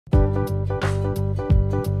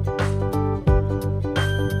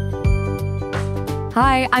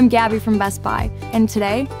Hi, I'm Gabby from Best Buy, and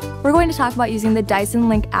today we're going to talk about using the Dyson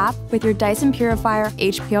Link app with your Dyson Purifier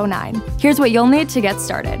HP09. Here's what you'll need to get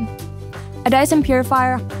started. A Dyson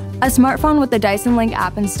Purifier, a smartphone with the Dyson Link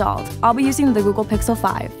app installed. I'll be using the Google Pixel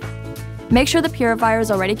 5. Make sure the Purifier is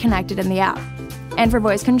already connected in the app. And for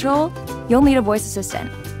voice control, you'll need a voice assistant.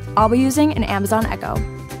 I'll be using an Amazon Echo.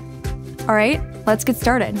 Alright, let's get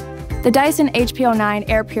started. The Dyson HP09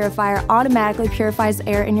 air purifier automatically purifies the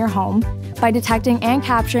air in your home by detecting and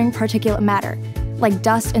capturing particulate matter, like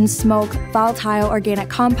dust and smoke, volatile organic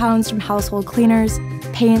compounds from household cleaners,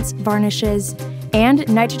 paints, varnishes,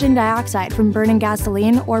 and nitrogen dioxide from burning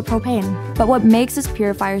gasoline or propane. But what makes this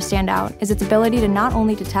purifier stand out is its ability to not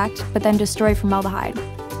only detect, but then destroy formaldehyde,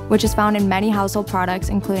 which is found in many household products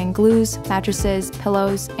including glues, mattresses,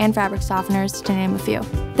 pillows, and fabric softeners, to name a few.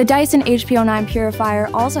 The Dyson HP09 purifier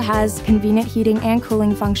also has convenient heating and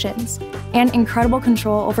cooling functions, and incredible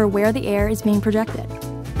control over where the air is being projected.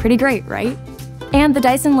 Pretty great, right? And the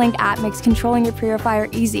Dyson Link app makes controlling your purifier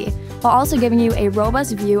easy, while also giving you a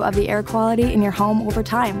robust view of the air quality in your home over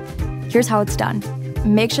time. Here's how it's done.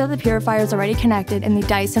 Make sure the purifier is already connected in the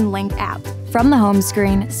Dyson Link app. From the home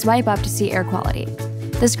screen, swipe up to see air quality.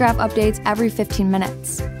 This graph updates every 15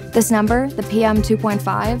 minutes. This number, the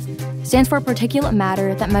PM2.5, stands for particulate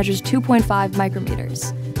matter that measures 2.5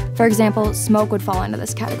 micrometers. For example, smoke would fall into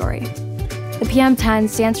this category. The PM10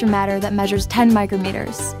 stands for matter that measures 10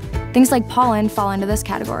 micrometers. Things like pollen fall into this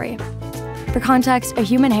category. For context, a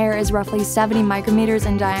human hair is roughly 70 micrometers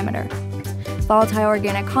in diameter. Volatile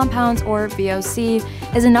organic compounds, or VOC,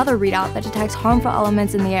 is another readout that detects harmful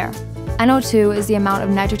elements in the air. NO2 is the amount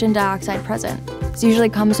of nitrogen dioxide present. This usually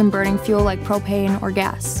comes from burning fuel like propane or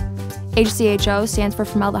gas. HCHO stands for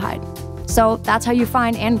formaldehyde. So that's how you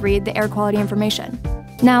find and read the air quality information.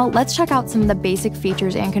 Now let's check out some of the basic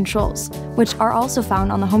features and controls, which are also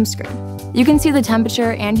found on the home screen. You can see the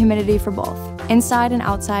temperature and humidity for both, inside and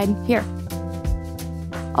outside, here.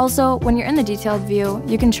 Also, when you're in the detailed view,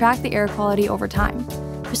 you can track the air quality over time.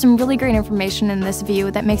 There's some really great information in this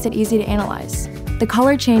view that makes it easy to analyze. The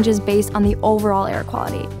color changes based on the overall air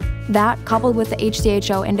quality. That, coupled with the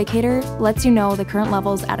HCHO indicator, lets you know the current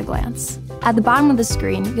levels at a glance. At the bottom of the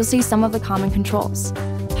screen, you'll see some of the common controls: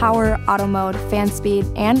 power, auto mode, fan speed,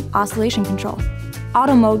 and oscillation control.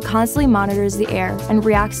 Auto mode constantly monitors the air and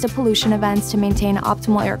reacts to pollution events to maintain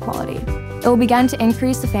optimal air quality. It will begin to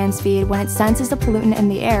increase the fan speed when it senses the pollutant in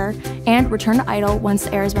the air and return to idle once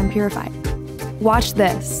the air has been purified. Watch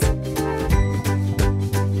this.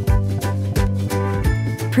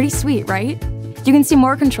 Pretty sweet, right? You can see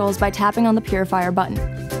more controls by tapping on the purifier button.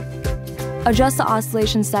 Adjust the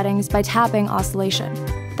oscillation settings by tapping oscillation.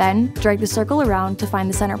 Then, drag the circle around to find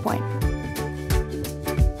the center point.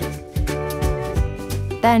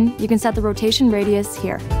 Then, you can set the rotation radius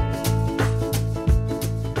here.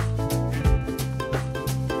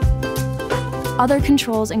 Other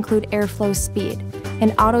controls include airflow speed,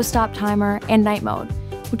 an auto stop timer, and night mode,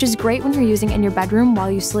 which is great when you're using it in your bedroom while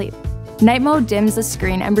you sleep. Night mode dims the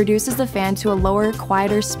screen and reduces the fan to a lower,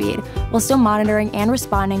 quieter speed while still monitoring and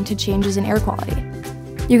responding to changes in air quality.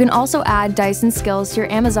 You can also add Dyson skills to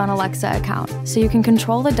your Amazon Alexa account, so you can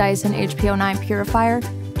control the Dyson HP09 purifier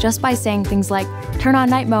just by saying things like turn on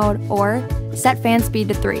night mode or set fan speed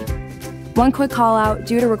to 3. One quick call out: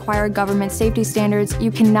 due to required government safety standards,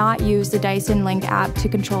 you cannot use the Dyson Link app to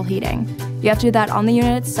control heating. You have to do that on the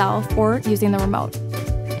unit itself or using the remote.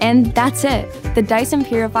 And that's it. The Dyson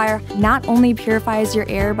Purifier not only purifies your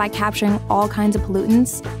air by capturing all kinds of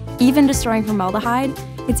pollutants, even destroying formaldehyde,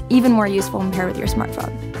 it's even more useful when paired with your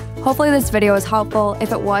smartphone. Hopefully this video was helpful.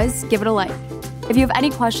 If it was, give it a like. If you have any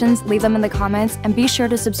questions, leave them in the comments, and be sure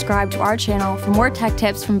to subscribe to our channel for more tech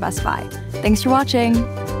tips from Best Buy. Thanks for watching!